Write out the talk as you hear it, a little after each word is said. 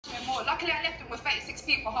Well, luckily I left him with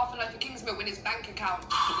 36p for half a loaf of King's milk in his bank account.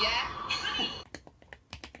 Yeah?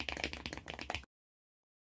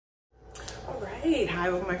 Alright, hi,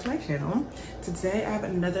 welcome back to my channel. Today I have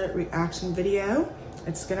another reaction video.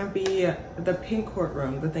 It's gonna be the pink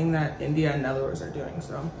courtroom, the thing that India and Netherlands are doing,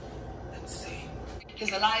 so let's see.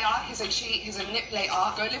 He's a liar, he's a cheat, he's a manipulator.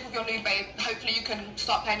 Go live with your new babe. Hopefully you can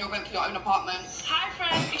start paying your rent for your own apartment. Hi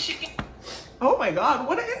friends, it should be... Oh my god,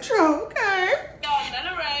 what an intro, okay.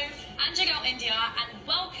 Nella Rose. And your girl India, and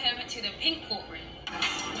welcome to the pink courtroom.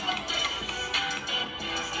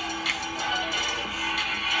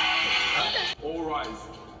 All rise.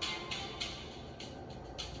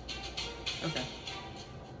 Okay.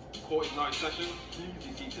 Court is night session. Please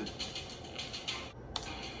be seated.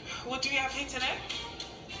 What do we have here today?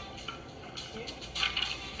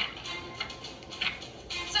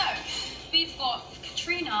 So, we've got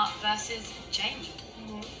Katrina versus Jamie.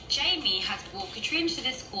 Jamie has brought Katrina to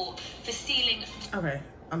this court for stealing... Okay,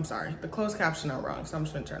 I'm sorry. The closed caption are wrong, so I'm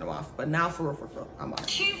just gonna turn them off. But now for real, I'm on.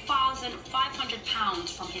 £2,500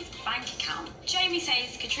 from his bank account. Jamie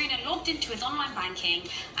says Katrina logged into his online banking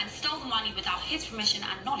and stole the money without his permission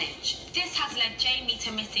and knowledge. This has led Jamie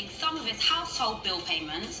to missing some of his household bill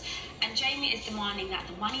payments, and Jamie is demanding that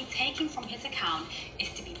the money taken from his account is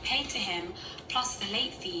to be paid to him, plus the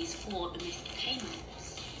late fees for the missed payments.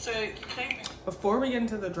 So, Before we get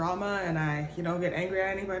into the drama and I, get angry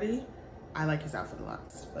at anybody, I like his outfit a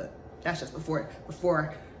lot, but that's just before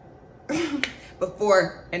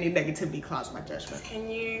before any negativity clouds my judgment. Can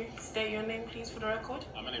you state your name, please, for the record?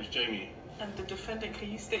 My name's Jamie. And the defendant, can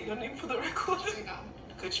you state your name for the record?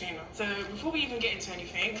 Katrina. So before we even get into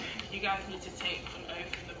anything, you guys need to take an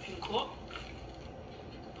oath in the pink court.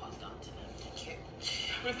 Pass that to them. Thank you.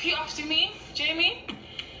 Repeat after me, Jamie.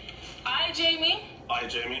 I, Jamie. I,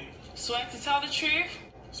 Jamie. Swear to tell the truth.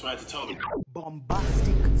 Swear to tell the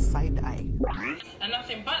Bombastic side eye. truth And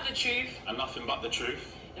nothing but the truth. and nothing but the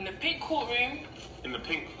truth. In the pink courtroom. In the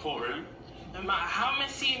pink courtroom, No matter how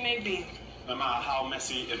messy it may be. no matter how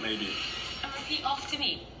messy it may be. And repeat after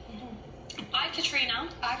me. I, Katrina.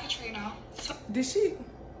 I, Katrina. Did she?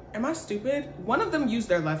 Am I stupid? One of them used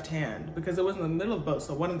their left hand because it was in the middle of both,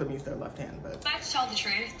 so one of them used their left hand. But Swear to tell the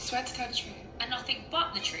truth. Swear to tell the truth. And nothing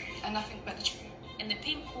but the truth. And nothing but the truth. In the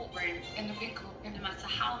pink courtroom. In the pink courtroom. No matter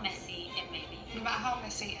how messy it may be. No matter how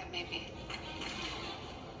messy it may be.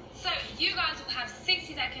 So, you guys will have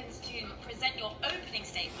 60 seconds to present your opening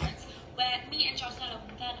statements, where me and Judge Nella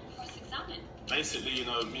will then cross-examine. Basically,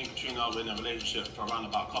 me and Katrina were in a relationship for around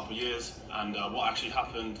about a couple of years, and what actually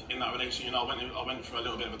happened in that relationship, I went through a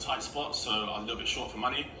little bit of a tight spot, so I was a little bit short for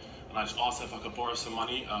money, and I just asked her if I could borrow some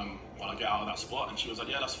money while I get out of that spot, and she was like,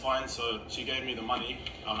 yeah, that's fine. So she gave me the money,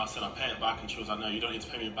 and I said I'd pay it back, and she was like, no, you don't need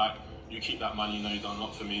to pay me back, you keep that money, you've done a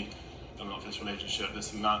lot for me, done a lot for this relationship,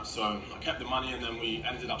 this and that. So I kept the money, and then we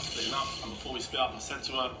ended up splitting up, and before we split up, I said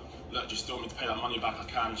to her, look, just still want me to pay that money back, I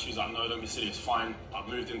can. She's like, no, don't be silly, it's fine. I've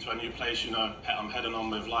moved into a new place, I'm heading on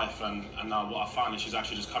with life, and now what I found is she's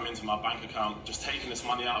actually just come into my bank account, just taking this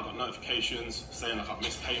money out. I got notifications saying like I've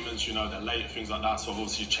missed payments, they're late, things like that. So I've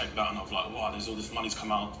obviously checked that, and I was like, wow, there's all this money's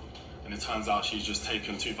come out. And it turns out she's just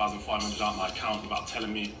taken $2,500 out of my account without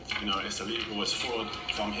telling me, it's illegal, it's fraud.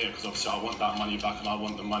 So I'm here because obviously I want that money back, and I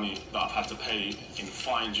want the money that I've had to pay in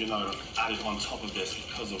fines, added on top of this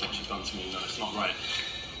because of what she's done to me. It's not right.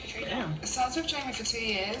 damn. So I was with Jamie for 2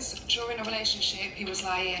 years. During the relationship, he was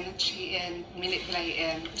lying, cheating,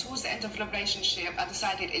 manipulating. Towards the end of the relationship, I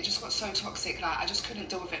decided it just got so toxic, like I just couldn't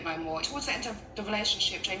deal with it no more. Towards the end of the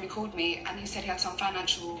relationship, Jamie called me and he said he had some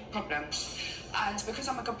financial problems. And because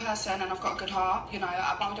I'm a good person and I've got a good heart,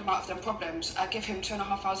 I bowed him out of them problems. I give him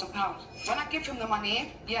 £2,500. When I give him the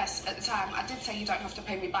money, yes, at the time, I did say you don't have to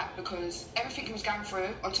pay me back because everything he was going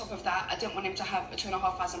through, on top of that, I didn't want him to have a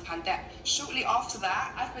 £2,500 debt. Shortly after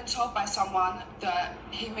that, I've been told by someone that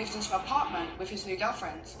he moved into an apartment with his new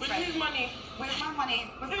girlfriend. With whose money? With my money.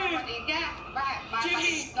 With my money, yeah, right. My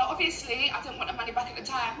money. Now, obviously, I didn't want the money back at the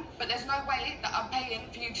time, but there's no way that I'm paying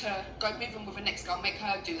for you to go move in with the next girl, make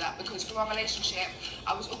her do that, because through our relationship,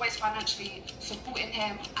 I was always financially supporting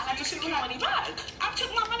him, and I just took your money back. I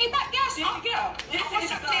took my money back, yes. There you go. I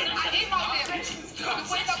emailed him.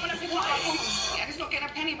 Before you don't want to pick up my phone, and he's not getting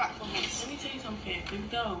a penny back from me. Let me tell you something. Here we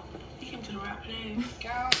go. You came to the right place.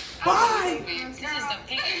 Girl, Why? This is the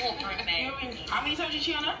pink courtroom, mate. How many times did you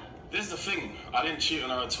cheat on her? This is the thing, I didn't cheat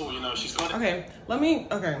on her at all, she's got it. Okay,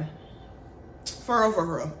 for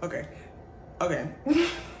real, okay.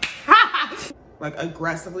 Like,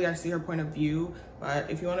 aggressively, I see her point of view, but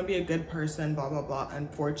if you want to be a good person, blah, blah, blah,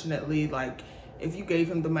 unfortunately, like, if you gave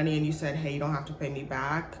him the money and you said, hey, you don't have to pay me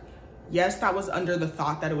back, yes, that was under the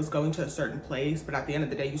thought that it was going to a certain place, but at the end of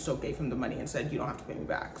the day, you still gave him the money and said, you don't have to pay me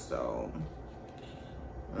back. So,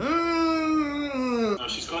 No,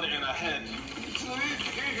 she's got it in her head.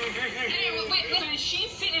 Hey, wait,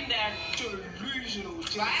 she's sitting there delusional,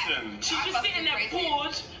 Listen. She's just sitting there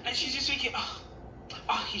bored, and she's just thinking,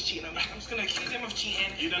 oh, he's cheating on me. I'm just gonna accuse him of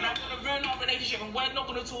cheating. You don't and I'm gonna ruin our relationship, and we're not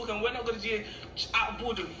gonna talk, and we're not gonna do it out of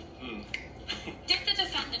boredom. Did the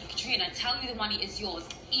defendant, Katrina, tell you the money is yours,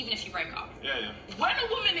 even if you break up? Yeah. When a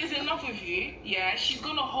woman is in love with you, yeah, she's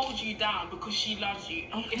gonna hold you down because she loves you.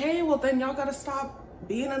 Okay, well then y'all gotta stop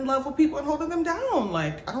being in love with people and holding them down.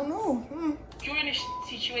 Like, I don't know. If you're in a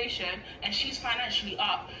situation and she's financially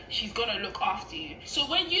up, she's gonna look after you. So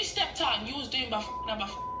when you stepped out and you was doing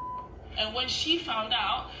and when she found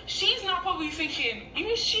out, she's now probably thinking, you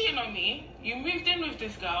was cheating on me, you moved in with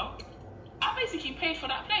this girl, I basically paid for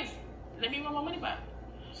that place. Let me want my money back.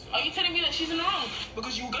 Are you telling me that she's in the wrong?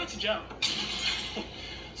 Because you will go to jail.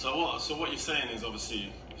 So what you're saying is,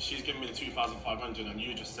 obviously, she's giving me the 2,500 and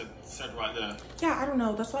you just said right there. Yeah, I don't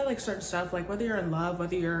know. That's why, like, certain stuff, like whether you're in love,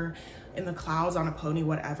 whether you're in the clouds on a pony,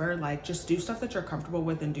 whatever, like just do stuff that you're comfortable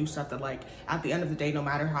with and do stuff that, like, at the end of the day, no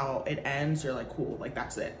matter how it ends, you're like, cool, like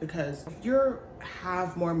that's it. Because if you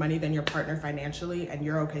have more money than your partner financially and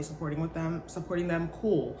you're okay supporting them,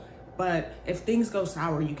 cool. But if things go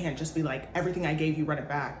sour, you can't just be like, everything I gave you, run it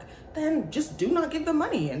back. Then just do not give the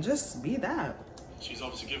money and just be that. She's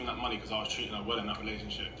obviously giving that money because I was treating her well in that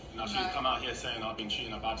relationship. Now she's come out here saying I've been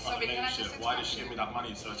treating her bad for that relationship. Why did she give me that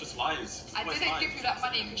money? So it's just lies. I didn't give you that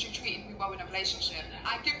money because you treated me well in a relationship.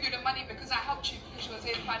 I give you the money because I helped you because you was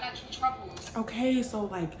in financial troubles. Okay, so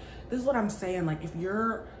like, this is what I'm saying. Like,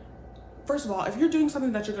 first of all, if you're doing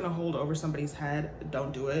something that you're gonna hold over somebody's head,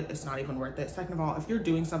 don't do it. It's not even worth it. Second of all, if you're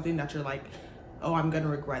doing something that you're like, oh, I'm gonna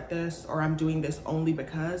regret this, or I'm doing this only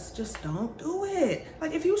because, just don't do it.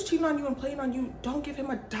 Like, if he was cheating on you and playing on you, don't give him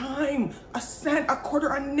a dime, a cent, a quarter,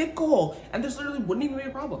 a nickel, and this literally wouldn't even be a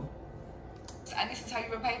problem. And this is how you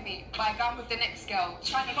repay me, by going with the next girl,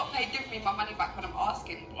 trying to not give me my money back when I'm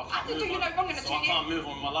asking. I didn't do you no wrong in the 2 years. I can't move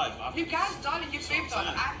on with my life. You guys, darling, you've moved on.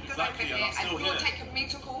 I'm good over here, and you're taking me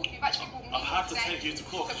to court. You've actually brought me I've had to today. take you to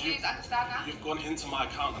court. So please understand that. You've gone into my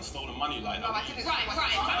account and stolen money like that. No, I didn't. Right.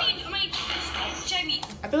 I mean, Jamie.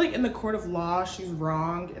 I feel like in the court of law, she's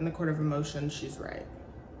wrong. In the court of emotions, she's right.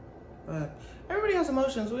 But everybody has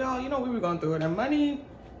emotions. We all, we were going through it. And money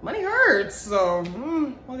hurts. So,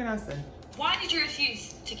 what can I say? Why did you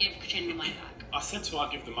refuse to give Katrina the money back? I said to her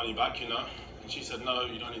I'd give the money back, and she said, no,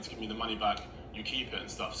 you don't need to give me the money back. You keep it and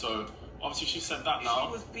stuff. So, obviously, she said that now.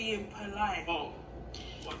 She was being polite. Well,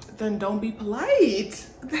 then don't be polite.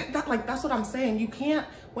 That's what I'm saying. You can't,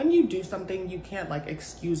 when you do something, you can't like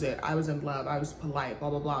excuse it. I was in love, I was polite,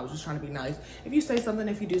 blah, blah, blah. I was just trying to be nice. If you say something,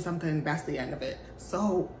 if you do something, that's the end of it.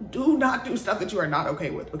 So do not do stuff that you are not okay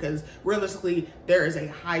with, because realistically, there is a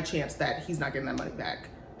high chance that he's not getting that money back.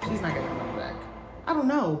 She's not getting that money back. I don't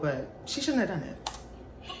know, but she shouldn't have done it.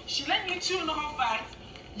 She lent you 2.5 bags.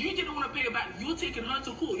 You didn't want to pay her back. You're taking her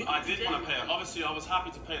to court. I did want to pay her. Obviously, I was happy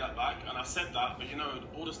to pay that back, and I said that. But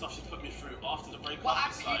all the stuff she put me through after the breakup. Well,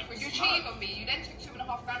 absolutely. You cheated on me. You then took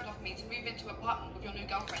 $2.5 grand off me to move into an apartment with your new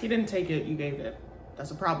girlfriend. He didn't take it. You gave it. That's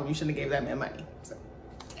a problem. You shouldn't have gave that man money. So.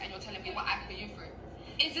 And you're telling me what I put you through.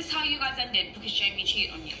 Is this how you guys ended because Jamie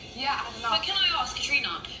cheated on you? Yeah, I don't know. But can I ask,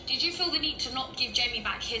 Katrina, did you feel the need to not give Jamie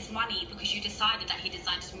back his money because you decided that he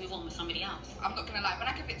decided to move on with somebody else? I'm not gonna lie, when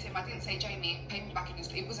I gave it to him, I didn't say, Jamie, pay me back in his.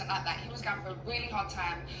 It wasn't like that. He was going through a really hard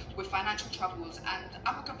time with financial troubles, and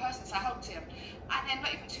I'm a good person, so I helped him. And then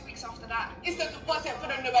not even 2 weeks after that, it's the deposit for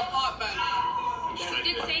the new apartment. You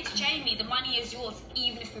did say to Jamie, the money is yours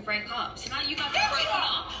even if we break up. So now you guys are breaking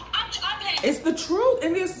up. I'm paying. It's the truth.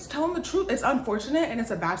 India's telling the truth. It's unfortunate and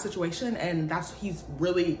it's a bad situation, and he's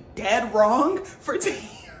really dead wrong for taking.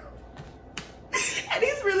 And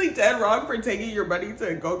he's really dead wrong for taking your money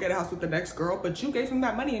to go get a house with the next girl. But you gave him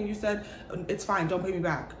that money and you said, it's fine, don't pay me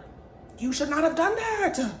back. You should not have done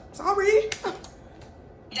that. Sorry.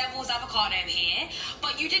 Devil's avocado here,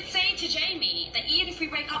 but you did say to Jamie that even if we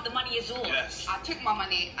break up, the money is yours. Yes. I took my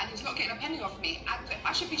money and he's not getting a penny off me.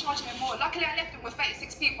 I should be charging him more. Luckily, I left him with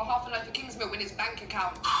 36p for half a loaf of Kingsmill in his bank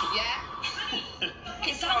account. Yeah?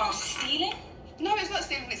 Is that not stealing? No, it's not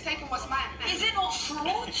stealing. It's taking what's mine. Is it not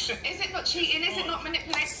fraud? Is it not cheating? Is it not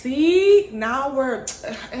manipulation? See, now we're,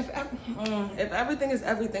 if everything is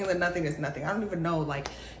everything, then nothing is nothing. I don't even know, like,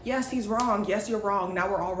 yes, he's wrong. Yes, you're wrong. Now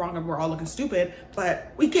we're all wrong and we're all looking stupid.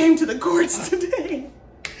 But we came to the courts today.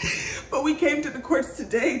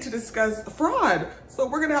 To discuss fraud. So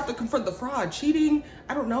we're going to have to confront the fraud. Cheating,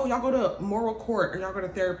 I don't know. Y'all go to moral court or y'all go to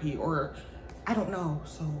therapy or I don't know.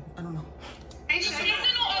 So, I don't know. Is it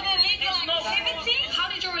not illegal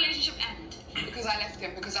because I left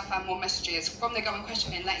him because I found more messages from the girl in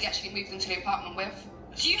questioning that he actually moved into the apartment with.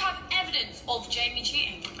 Do you have evidence of Jamie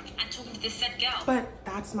cheating and talking to this said girl? But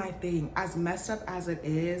that's my thing. As messed up as it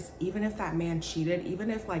is, even if that man cheated, even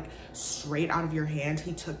if like straight out of your hand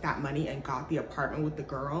he took that money and got the apartment with the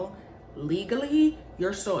girl, legally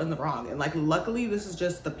you're still in the wrong. And like luckily this is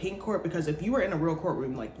just the pink court, because if you were in a real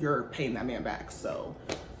courtroom, like you're paying that man back. So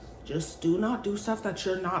just do not do stuff that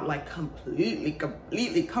you're not like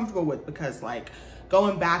completely comfortable with, because like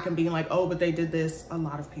going back and being like, oh, but they did this, a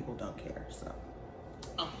lot of people don't care. So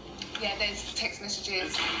yeah, there's text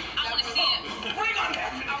messages. I want to see it. Bring on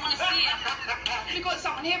them. I want to see it. We've got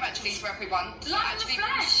someone here actually for everyone. To Live in the actually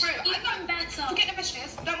flesh. read through. Even better. Forget the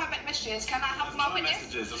messages. Don't worry about the messages. Can I have my witness?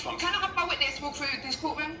 Messages, that's what I'm Can I have my witness walk through this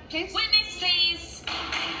courtroom, please? Witness, please.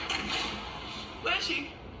 Where is she?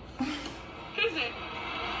 Who's it?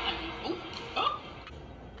 Oh, Oh?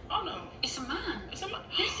 Oh no. it's a man. It's a man.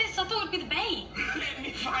 Who's this? I thought it would be the babe. Let me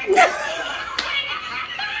find it.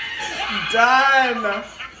 done.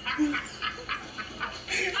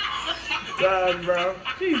 Done, bro.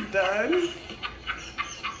 She's done.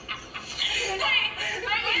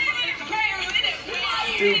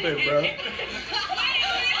 Stupid, bro.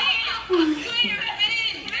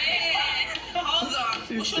 Hold on.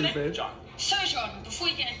 She's What's your name? stupid. John. So, John, before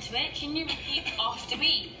you get into it, can you repeat after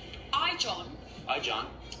me? I, John, John,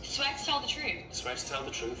 swear to tell the truth swear to tell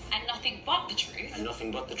the truth and nothing but the truth and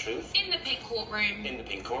nothing but the truth in the pink courtroom, in the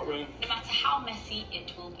pink courtroom, no matter how messy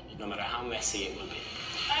it will be. no matter how messy it will be.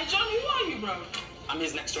 Hey, John, who are you, bro? I'm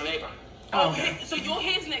his next door neighbor. Oh, Okay, so you're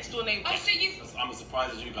his next door neighbor. Oh, so you... I'm as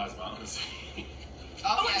surprised as you guys, man. Honestly.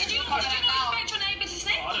 Oh, Oh, yeah, did you you're not coming expect out. your neighbour to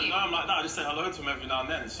snake I don't you? know, I'm like that. I just say hello to him every now and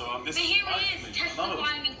then. So this But here surprises he is, me. I know.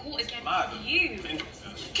 testifying in court against Mad. you.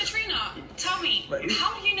 Interesting. Katrina, tell me, Wait.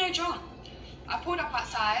 how do you know John? I pulled up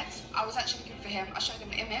outside. I was actually looking for him. I showed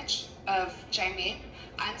him an image of Jamie,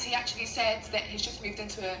 and he actually said that he's just moved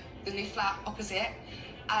into the new flat opposite,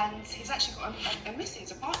 and he's actually got a missing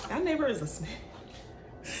apartment. That neighbor is a snitch.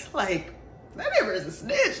 Like, that neighbor is a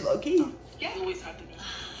snitch, low-key. Yeah. He's always had to be.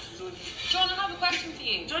 He's always... John, I have a question for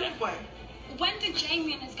you. Johnny boy. When did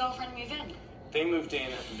Jamie and his girlfriend move in? They moved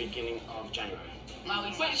in at the beginning of January. Well,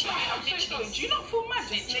 he's Wait, actually sorry, I'm so sorry. Do you not feel mad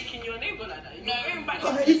just snaking your neighbor like that? You're going back to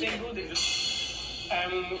Like- the same building.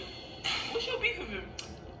 What's your beef with him?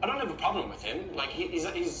 I don't have a problem with him. Like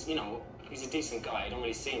he's you know, he's a decent guy. I don't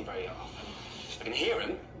really see him very often. I can hear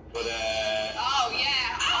him, but Oh,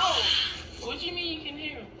 yeah. Oh, What do you mean you can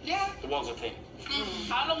hear him? yeah. the walls are thin.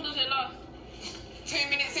 How long does it last? 2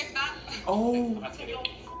 minutes, if that. Oh, That's it. You're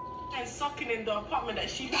and sucking in the apartment that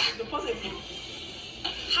she got the deposit for.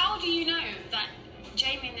 How do you know that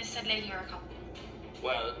Jamie and this said lady are a couple?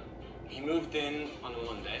 Well, he moved in on a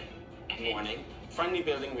Monday morning. Friendly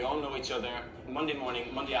building, we all know each other. Monday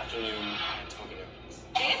morning, Monday afternoon, talking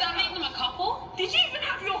to Does that make them a couple? Did you even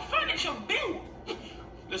have your furniture built?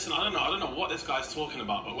 Listen, I don't know what this guy's talking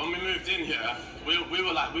about, but when we moved in here, we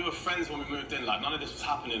were friends when we moved in. Like none of this was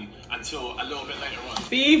happening until a little bit later on.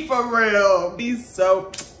 be for real. Be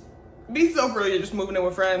so for real. You're just moving in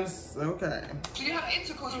with friends. Okay. Do you have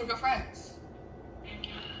intercourse with your friends?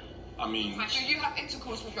 I mean, Do you have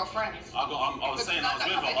intercourse with your friends? I was saying I was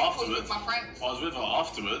with her afterwards. My friends. I was with her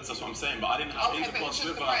afterwards. That's what I'm saying, but I didn't have Okay, but intercourse it's just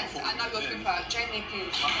with the her friends. before I know we you're moved with in. her. Jamie,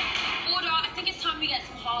 please. Order, I think it's time we get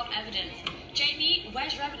some hard evidence. Jamie,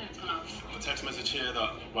 where's your evidence, my love? A text message here that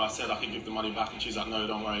where I said I could give the money back, and she's like, no,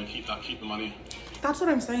 don't worry, keep the money. That's what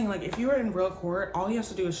I'm saying. Like, if you were in real court, all you have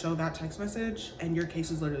to do is show that text message and your case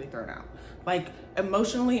is literally thrown out. Like,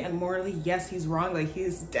 emotionally and morally, yes, he's wrong. Like,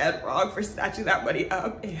 he's dead wrong for snatching that money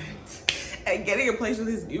up and getting a place with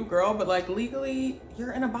his new girl. But, like, legally,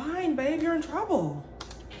 you're in a bind, babe. You're in trouble.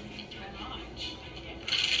 Thank you very much.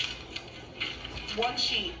 One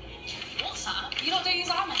sheet. What's that? You not doing his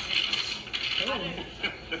iMessage? What?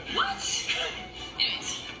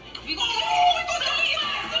 Anyways, we got... Oh, we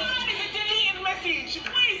got the deleted message.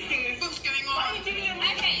 What is this? What's going Why on? are you deleting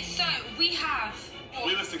message? Okay, so we have...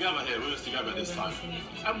 We was together here. We was together this time.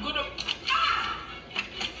 I'm gonna.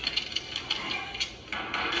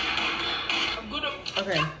 I'm gonna.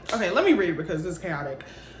 Okay, let me read because this is chaotic.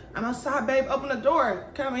 I'm outside, babe. Open the door.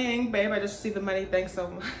 Coming, babe. I just received the money. Thanks so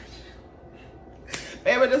much.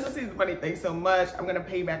 Babe, I just received the money. Thanks so much. I'm gonna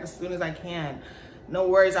pay you back as soon as I can. No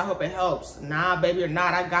worries. I hope it helps. Nah, baby, you're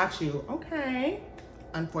not. I got you. Okay.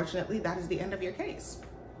 Unfortunately, that is the end of your case.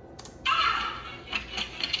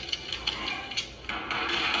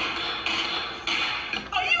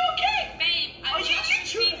 Are you okay? Babe, Are I you just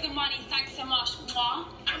literally- received the money. Thanks so much. Mwah.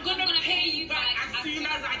 I'm gonna pay you back as soon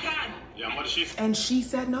as I can. Yeah, and what did she say And she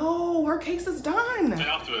said, no, her case is done.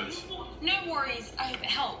 afterwards? No worries. I hope it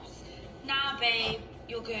helps. Nah, babe,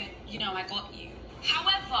 you're good. You know, I got you.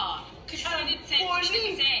 However, Katrina didn't say what she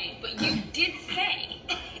didn't say, but you did say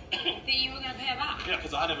that you were going to pay her back. Yeah,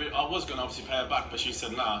 because I was going to obviously pay her back, but she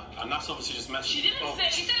said nah. And that's obviously just messy. She didn't say.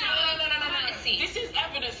 She said no. This is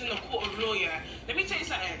evidence in the court of law, yeah. Let me tell you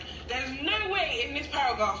something. There's no way in this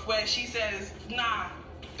paragraph where she says, nah,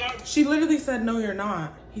 don't. She literally said, no, you're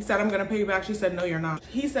not. He said, I'm going to pay you back. She said, no, you're not.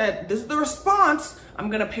 He said, this is the response. I'm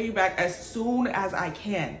going to pay you back as soon as I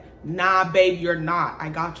can. Nah, babe, you're not. I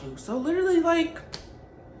got you. So literally, like,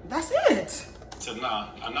 that's it. Said nah,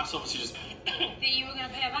 and that's obviously just. That you were going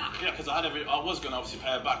to pay her back. Yeah, because I was going to obviously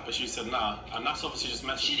pay her back, but she said nah, and that's obviously just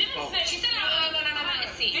messy. She didn't say. She said no.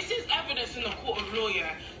 This is evidence in the court of law,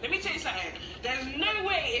 yeah. Let me tell you something. There's no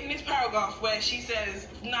way in this paragraph where she says,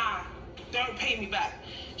 nah, don't pay me back.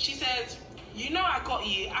 She says, you know I got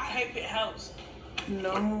you. I hope it helps.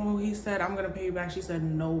 No, he said, I'm going to pay you back. She said,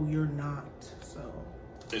 no, you're not. So.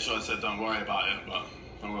 Pretty sure I said, don't worry about it, but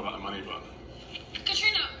don't worry about the money, but.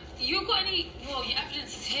 Katrina, you got any, well, your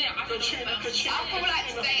evidence is here. I don't know. I feel like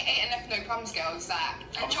today ain't enough no crumbs, girls. That.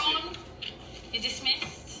 And John, you're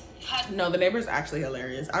dismissed. No, the neighbor's actually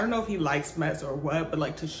hilarious. I don't know if he likes mess or what, but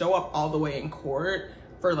like to show up all the way in court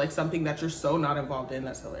for like something that you're so not involved in,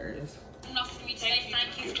 that's hilarious. Enough for me today.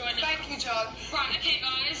 Thank you for joining. Thank you, John. Right, okay,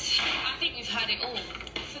 guys. I think we've heard it all.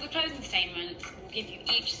 For the closing statement, we'll give you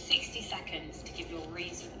each 60 seconds to give your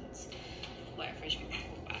reasons. Whatever is your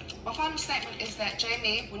My final statement is that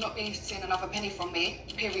Jamie will not be seeing another penny from me,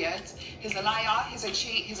 period. He's a liar, he's a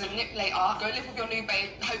cheat, he's a manipulator. Go live with your new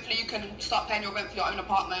babe. Hopefully you can start paying your rent for your own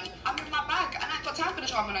apartment. I'm in my bag and I ain't got time for the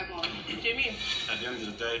drama no more. Jamie. At the end of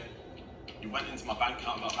the day, you went into my bank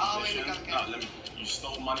account without my permission. You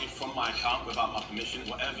stole money from my account without my permission.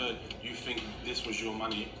 Whatever you think this was your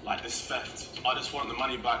money, like this theft. I just want the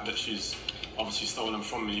money back that she's obviously stolen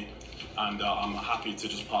from me. And I'm happy to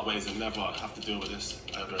just part ways and never have to deal with this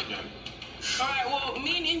ever again. All right, well,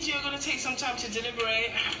 me and India are going to take some time to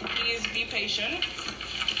deliberate. Please be patient.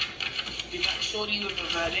 We got Shorty with a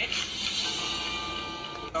verdict.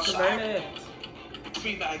 The verdict.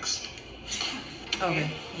 3 bags.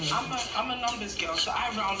 Okay. I'm a numbers girl, so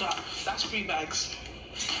I round up. That's 3 bags.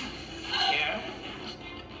 Yeah.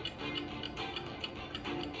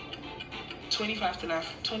 25 to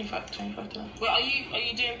life. 25 to life. Well, are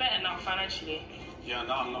you doing better now financially? Yeah,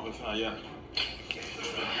 no, I'm not with her, yeah.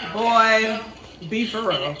 Boy, be for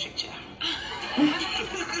real. Electric chair.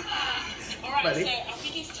 Alright, Buddy. so I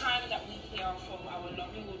think it's time that we hear from our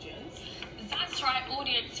lovely audience. That's right,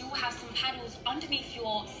 audience. You will have some paddles underneath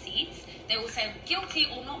your seats. They will say guilty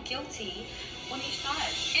or not guilty on each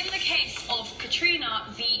side. In the case of Katrina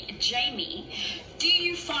v. Jamie, do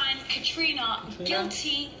you find Katrina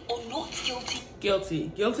guilty or not guilty?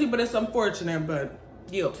 Guilty. Guilty, but it's unfortunate, but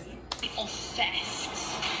guilty. Of theft.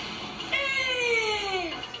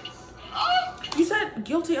 You said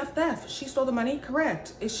guilty of theft. She stole the money,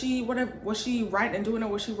 correct. Is she, whatever, was she right in doing it?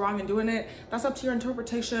 Was she wrong in doing it? That's up to your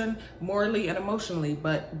interpretation, morally and emotionally,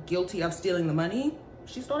 but guilty of stealing the money,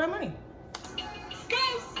 she stole that money.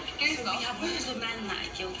 So we have all the men that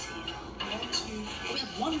are guilty. We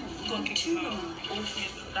have one woman, two women.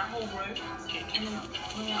 That whole row. And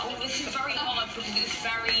then, this is very hard because it's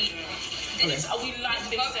very... We like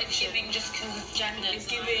this vote section. giving just because of gender. It's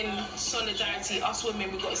giving solidarity. Us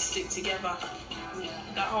women, we've got to stick together.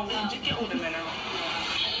 That whole... Just get all the men out.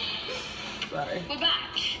 Sorry. We're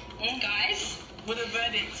back, guys. With a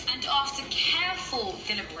verdict. And after careful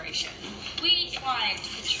deliberation, we tried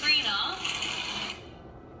Katrina...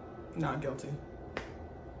 Not guilty.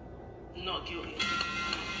 Not guilty.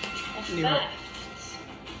 of Neither. theft.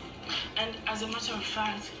 And as a matter of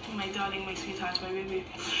fact, my darling, my sweetheart, my baby,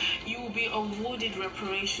 you will be awarded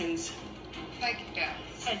reparations. Thank you, girl.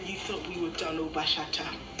 And you thought we were done over Shatta.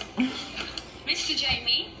 Mr.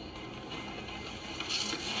 Jamie,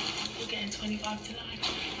 You're getting 25 to life.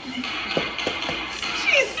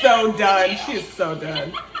 She's so done. She is so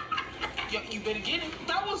done. You better get it.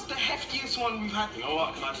 That was the heftiest one we've had. You know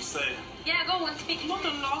what, can I just say? yeah, go on, speak. Not the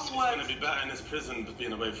last It's word. gonna be better in this prison than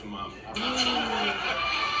being away from mum.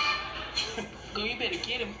 Go, you better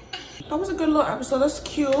get him. That was a good little episode. That's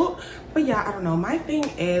cute. But yeah, I don't know. My thing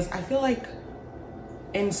is, I feel like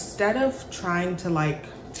instead of trying to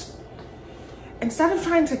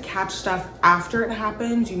catch stuff after it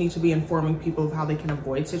happens, you need to be informing people of how they can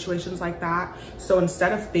avoid situations like that. So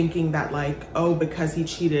instead of thinking that like, oh, because he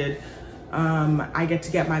cheated, I get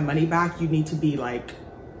to get my money back, you need to be like,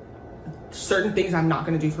 certain things I'm not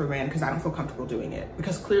going to do for a man because I don't feel comfortable doing it,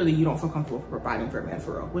 because clearly you don't feel comfortable providing for a man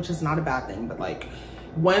for real, which is not a bad thing. But like,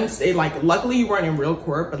 once it, like, luckily you weren't in real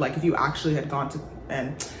court, but like if you actually had gone to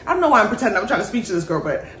And I don't know why I'm pretending I'm trying to speak to this girl,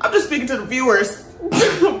 but I'm just speaking to the viewers.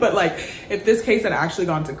 But like, if this case had actually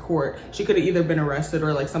gone to court, she could have either been arrested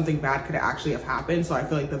or like something bad could actually have happened. So I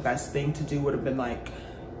feel like the best thing to do would have been like,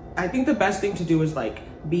 I think the best thing to do is like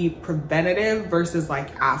be preventative versus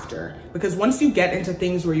like after, because once you get into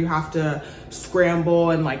things where you have to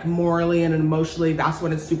scramble and like morally and emotionally, that's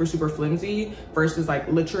when it's super, super flimsy versus like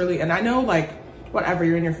literally. And I know like whatever,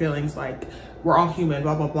 you're in your feelings, like we're all human,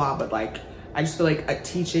 blah, blah, blah. But like, I just feel like a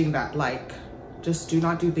teaching that like, just do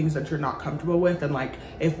not do things that you're not comfortable with. And like,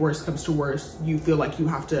 if worse comes to worse, you feel like you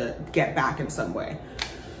have to get back in some way.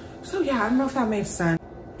 So yeah, I don't know if that makes sense.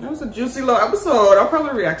 That was a juicy little episode. I'll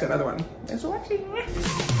probably react to another one. Thanks for watching.